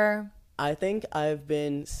initiator? I think I've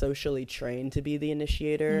been socially trained to be the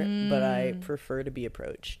initiator, but I prefer to be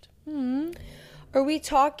approached. Are we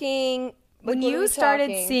talking... When what are you we started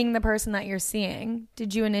talking? seeing the person that you're seeing,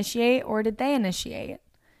 did you initiate or did they initiate?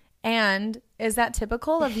 And is that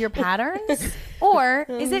typical of your patterns or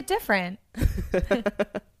is it different?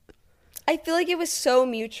 I feel like it was so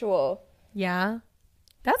mutual. Yeah.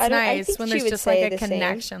 That's I nice think when she there's would just say like a the same.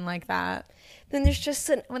 connection like that. Then there's just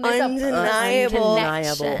an When there's a undeniable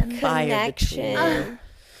connection. fire between connection.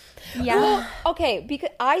 Yeah. Well, okay, because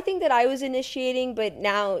I think that I was initiating, but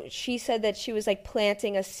now she said that she was like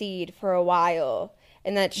planting a seed for a while,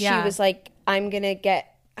 and that she was like, "I'm gonna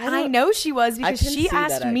get." I know she was because can she see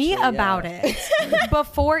that asked me actually, about it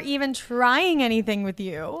before even trying anything with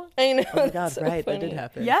you. I know. Oh my God, that's so right. funny. That did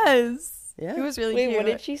happen. Yes. Yeah. It was really Wait, cute. what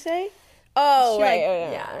did she say? Oh, She,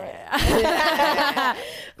 right. like, right.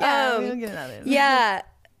 Yeah, we'll get that in. Yeah.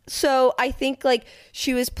 So I think like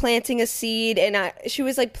she was planting a seed, and she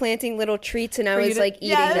was like planting little treats, and I was like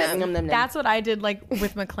eating them. Nom, nom, nom. That's what I did like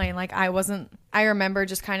with McLean. Like I remember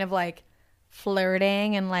just kind of like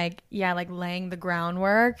flirting and like laying the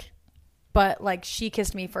groundwork. But like she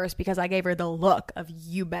kissed me first because I gave her the look of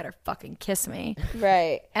you better fucking kiss me.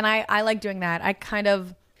 Right. And I like doing that.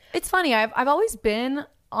 It's funny. I've always been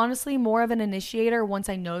honestly more of an initiator once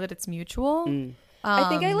I know that it's mutual. I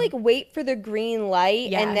think I like wait for the green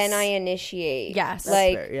light and then Yes. I initiate. Yes. That's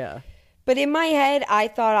Like, fair, yeah. but in my head, I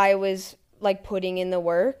thought I was like putting in the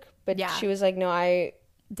work, but Yeah. she was like, "No, I."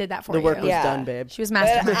 Did that for The you. work was Yeah. done, babe. She was But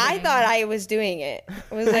masterminding. I thought I was doing it.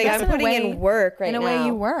 I was like, guess "I'm in a putting way- in work right now." in a way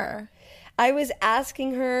you were. I was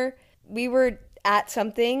asking her. We were at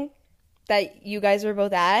something that you guys were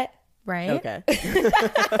both at, Right? Okay.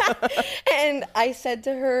 and I said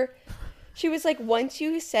to her. She was like, once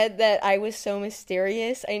you said that I was so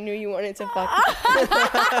mysterious, I knew you wanted to fuck me.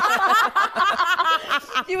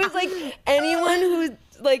 She was like, anyone who,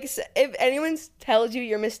 like, if anyone tells you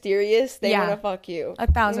you're mysterious, they Yeah. want to fuck you.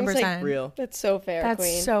 1,000%. Real. That's so fair, That's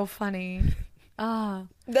queen. so funny. Ah,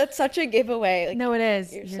 That's such a giveaway. Like, no, it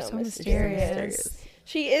is. You're You're so so mysterious. mysterious.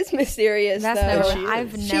 she is mysterious, That's though. never. She is.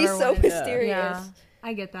 I've never. She's so wanted- mysterious. Yeah,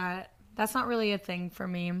 I get that. That's not really a thing for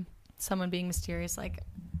me. Someone being mysterious, like,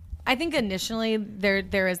 I think initially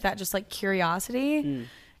there is that just like curiosity,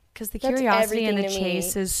 because the That's curiosity and the everything to me.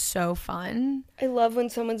 chase is so fun. I love when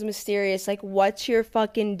someone's mysterious. Like, what's your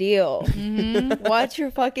fucking deal? What's your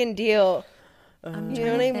fucking deal? You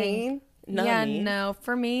know what I mean? Not yeah, me. no,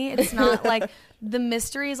 for me it's not like the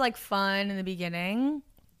mystery is like fun in the beginning,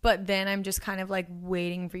 but then I'm just kind of like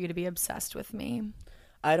waiting for you to be obsessed with me.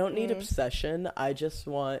 I don't need obsession. I just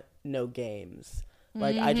want no games.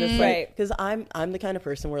 Like I just like, because I'm the kind of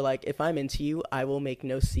person where like if I'm into you, I will make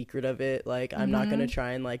no secret of it. Like I'm not gonna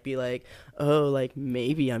try and like be like, oh, like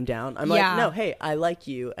maybe I'm down. I'm like, no, hey, I like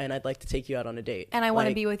you and I'd like to take you out on a date. And I want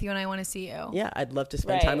to be with you and I want to see you. Yeah, I'd love to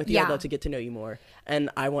spend time with you. I'd love to get to know you more. And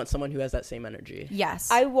I want someone who has that same energy. Yes.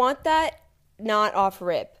 I want that not off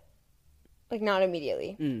rip. Like not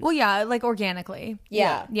immediately. Well, yeah, like organically.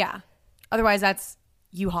 Yeah. Yeah. Otherwise, that's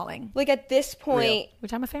you hauling. Like at this point,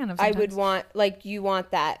 which I'm a fan of I sometimes. would want, like, you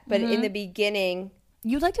want that. But in the beginning,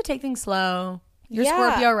 you'd like to take things slow. You're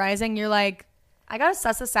Scorpio rising. You're like, I got to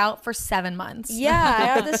suss this out for 7 months. Yeah, I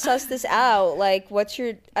have to suss this out. Like,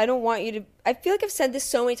 I don't want you to, I feel like I've said this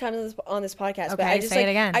so many times on this podcast, but I just say it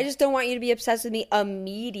again. I just don't want you to be obsessed with me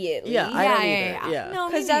immediately. Yeah, I don't either. Yeah. No,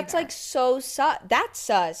 because that's like so sus. That's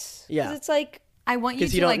sus. Yeah. Because it's like, I want you to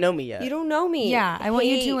because you don't know me yet. you don't know me. Yeah, I want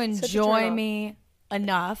you to Hate, such a enjoy turn-off. me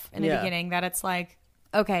enough in the beginning that it's like,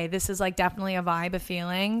 okay, this is like definitely a vibe, a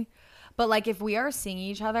feeling. But like if we are seeing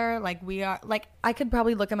each other, like we are, like I could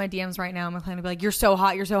probably look at my DMs right now and my client would be like, you're so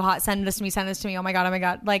hot, send this to me, oh my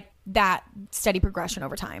god, like that steady progression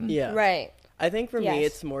over time. Yeah, Right. I think for me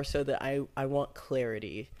it's more so that I want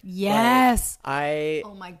clarity. Yes. Like,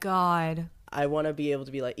 oh my god, I want to be able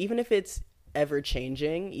to be like, even if it's ever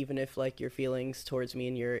changing, even if like your feelings towards me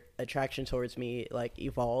and your attraction towards me like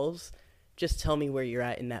evolves, just tell me where you're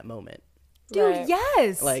at in that moment. dude.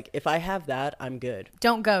 Yes. Like if I have that, I'm good.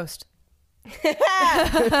 Don't ghost.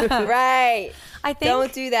 Right. I think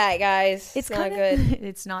don't do that, guys. it's not kinda, good.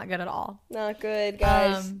 It's not good at all. Not good,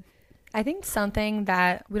 guys. I think something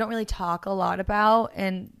that we don't really talk a lot about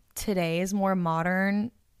in today's more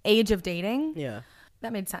modern age of dating. Yeah.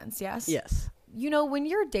 That made sense. Yes. Yes. You know, when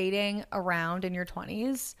you're dating around in your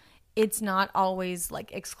 20s, it's not always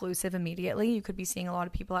like exclusive immediately. You could be seeing a lot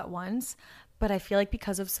of people at once. But I feel like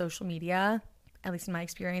because of social media, at least in my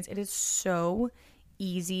experience, it is so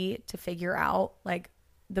easy to figure out like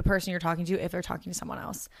the person you're talking to, if they're talking to someone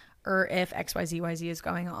else, or if XYZ is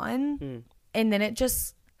going on. And then it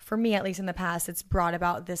just, for me, at least in the past, it's brought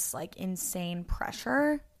about this like insane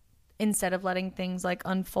pressure instead of letting things like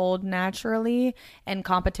unfold naturally and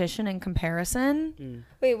competition and comparison.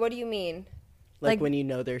 Wait, what do you mean? Like when you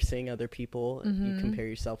know they're seeing other people, you compare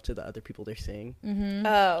yourself to the other people they're seeing.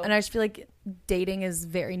 Oh. And I just feel like dating is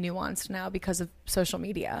very nuanced now because of social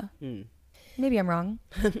media. Maybe I'm wrong.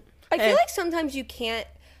 I feel like sometimes you can't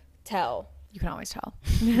tell. You can always tell.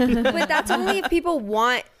 But that's only if people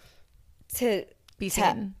want to Be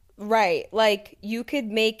seen. Right. Like you could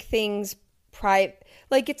make things private.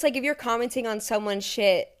 Like it's like if you're commenting on someone's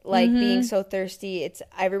shit, like being so thirsty, it's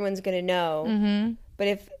everyone's gonna know. But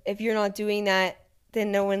if you're not doing that,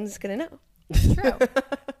 then no one's gonna know. True.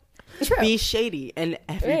 True. Be shady and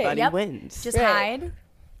everybody wins. Just hide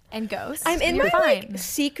and ghost. I'm in and you're my fine. like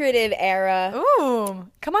secretive era. Ooh,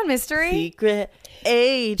 come on, mystery. Secret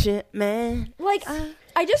agent, man. Like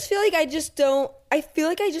I just feel like I feel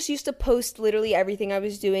like I just used to post literally everything I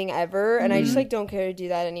was doing ever, and I just like don't care to do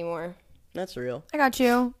that anymore. That's real. I got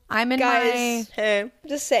you. I'm in Guys. Hey. I'm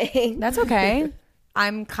just saying. That's okay.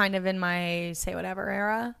 I'm kind of in my say whatever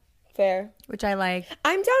era, Fair. which I like.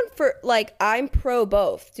 I'm down for like I'm pro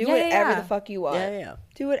both. Do Yeah, whatever yeah. the fuck you want. Yeah.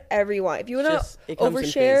 Do whatever you want. If you want Just- to it comes in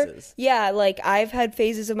overshare, phases. yeah. Like I've had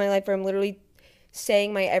phases of my life where I'm literally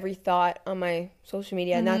saying my every thought on my social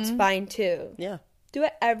media, and that's fine too. Yeah. Do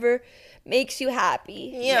whatever makes you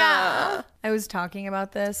happy. Yeah. I was talking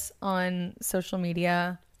about this on social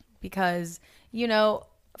media because, you know,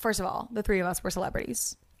 first of all, the three of us were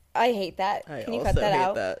celebrities. I hate that. I Can you also cut that hate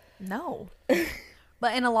out? that. No.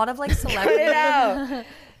 But in a lot of like Cut celebrity it out.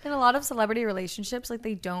 in a lot of celebrity relationships, like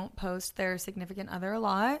they don't post their significant other a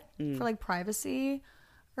lot for like privacy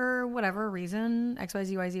or whatever reason,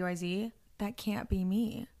 XYZ. That can't be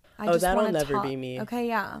me. I just that'll wanna never talk. be me. Okay,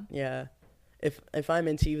 yeah. Yeah. If I'm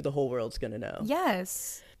into you, the whole world's gonna know.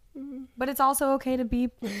 Yes. But it's also okay to be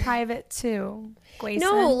private too. Gracin.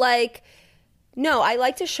 No, I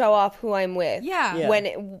like to show off who I'm with. Yeah. Yeah.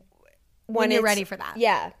 When When you're it's- ready for that.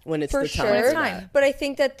 Yeah. When it's for the time. sure. When it's time. But I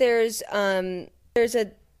think that there's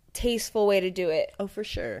a tasteful way to do it. Oh, for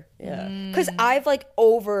sure. Yeah. Because I've like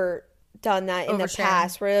overdone that in the Oversharing.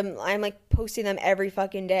 past where I'm like posting them every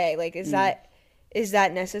fucking day. Like, is that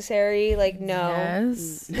necessary? Like, no.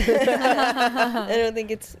 Yes. I don't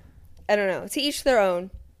think I don't know. To each their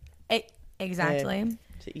own. Exactly.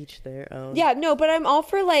 To each their own. Yeah, no, but I'm all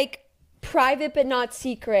for like private but not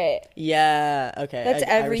secret. Yeah. Okay. That's I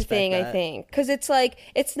everything, respect I that. think. Because it's like,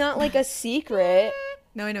 it's not like a secret.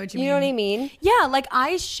 No, I know what you You mean. know what I mean? Yeah, like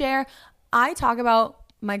I talk about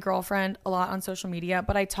my girlfriend a lot on social media,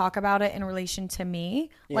 but I talk about it in relation to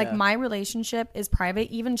me. Like my relationship is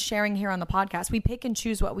private, even sharing here on the podcast. We pick and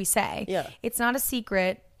choose what we say. Yeah. It's not a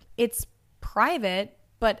secret. It's private,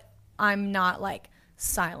 but I'm not like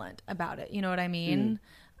silent about it. You know what I mean?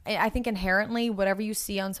 I think inherently whatever you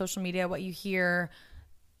see on social media, what you hear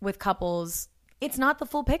with couples, it's not the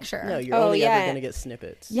full picture. No, you're only ever going to get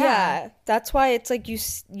snippets. Yeah. That's why it's like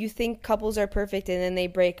you think couples are perfect and then they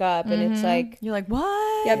break up and it's like. You're like,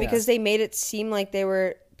 what? Yeah, because they made it seem like they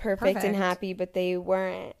were perfect and happy, but they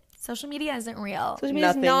weren't. Social media isn't real. Social media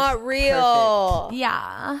is not real.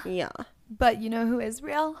 Perfect. Yeah. But you know who is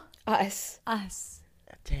real? Us.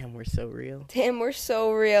 Damn, we're so real.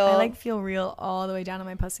 I like feel real all the way down to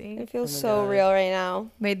my pussy. I feel so real right now.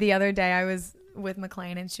 The other day I was with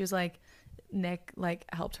McLean and she was like, Nick like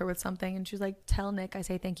helped her with something and she was like, tell Nick I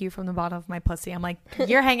say thank you from the bottom of my pussy. I'm like,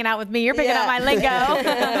 you're hanging out with me, you're picking up my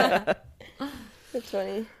lingo. That's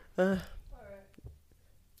funny.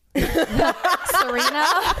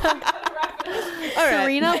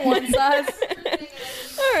 Serena wants us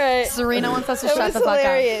Serena wants us to shut the fuck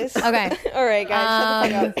hilarious. up. Okay. All right,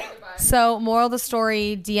 guys, shut the fuck up. So moral of the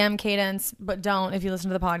story, DM Kaydence, but don't if you listen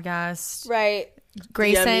to the podcast. Right.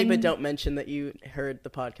 Gracin, DM me, but don't mention that you heard the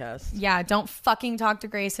podcast. Yeah, don't fucking talk to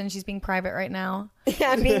Gracin. She's being private right now.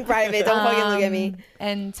 Yeah, I'm being private. Don't fucking look at me.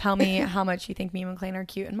 And tell me how much you think me and McLean are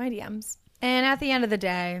cute in my DMs. And at the end of the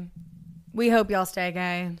day, we hope y'all stay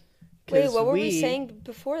gay. Wait, what were we saying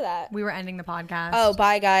before that? We were ending the podcast. Oh,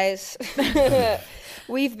 bye, guys.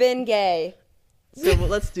 We've been gay. So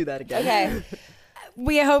let's do that again. Okay.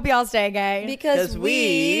 We hope y'all stay gay. Because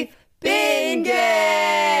we've been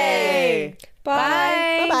gay.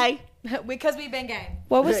 Bye. Bye-bye. Because we've been gay.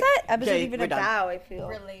 What was that episode Okay, even we're done. about, I feel?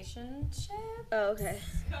 Relationship? Oh, okay.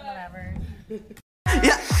 Whatever.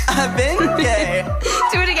 Yeah, I've been gay.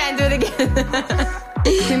 Do it again.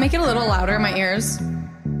 Can you make it a little louder in my ears?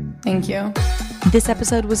 Thank you. This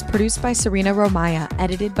episode was produced by Serena Romaya,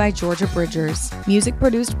 edited by Georgia Bridgers, music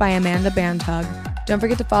produced by Amanda Bantug. Don't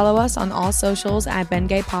forget to follow us on all socials at Ben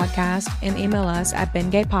Gay Podcast and email us at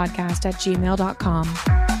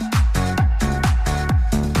bengaypodcast@gmail.com.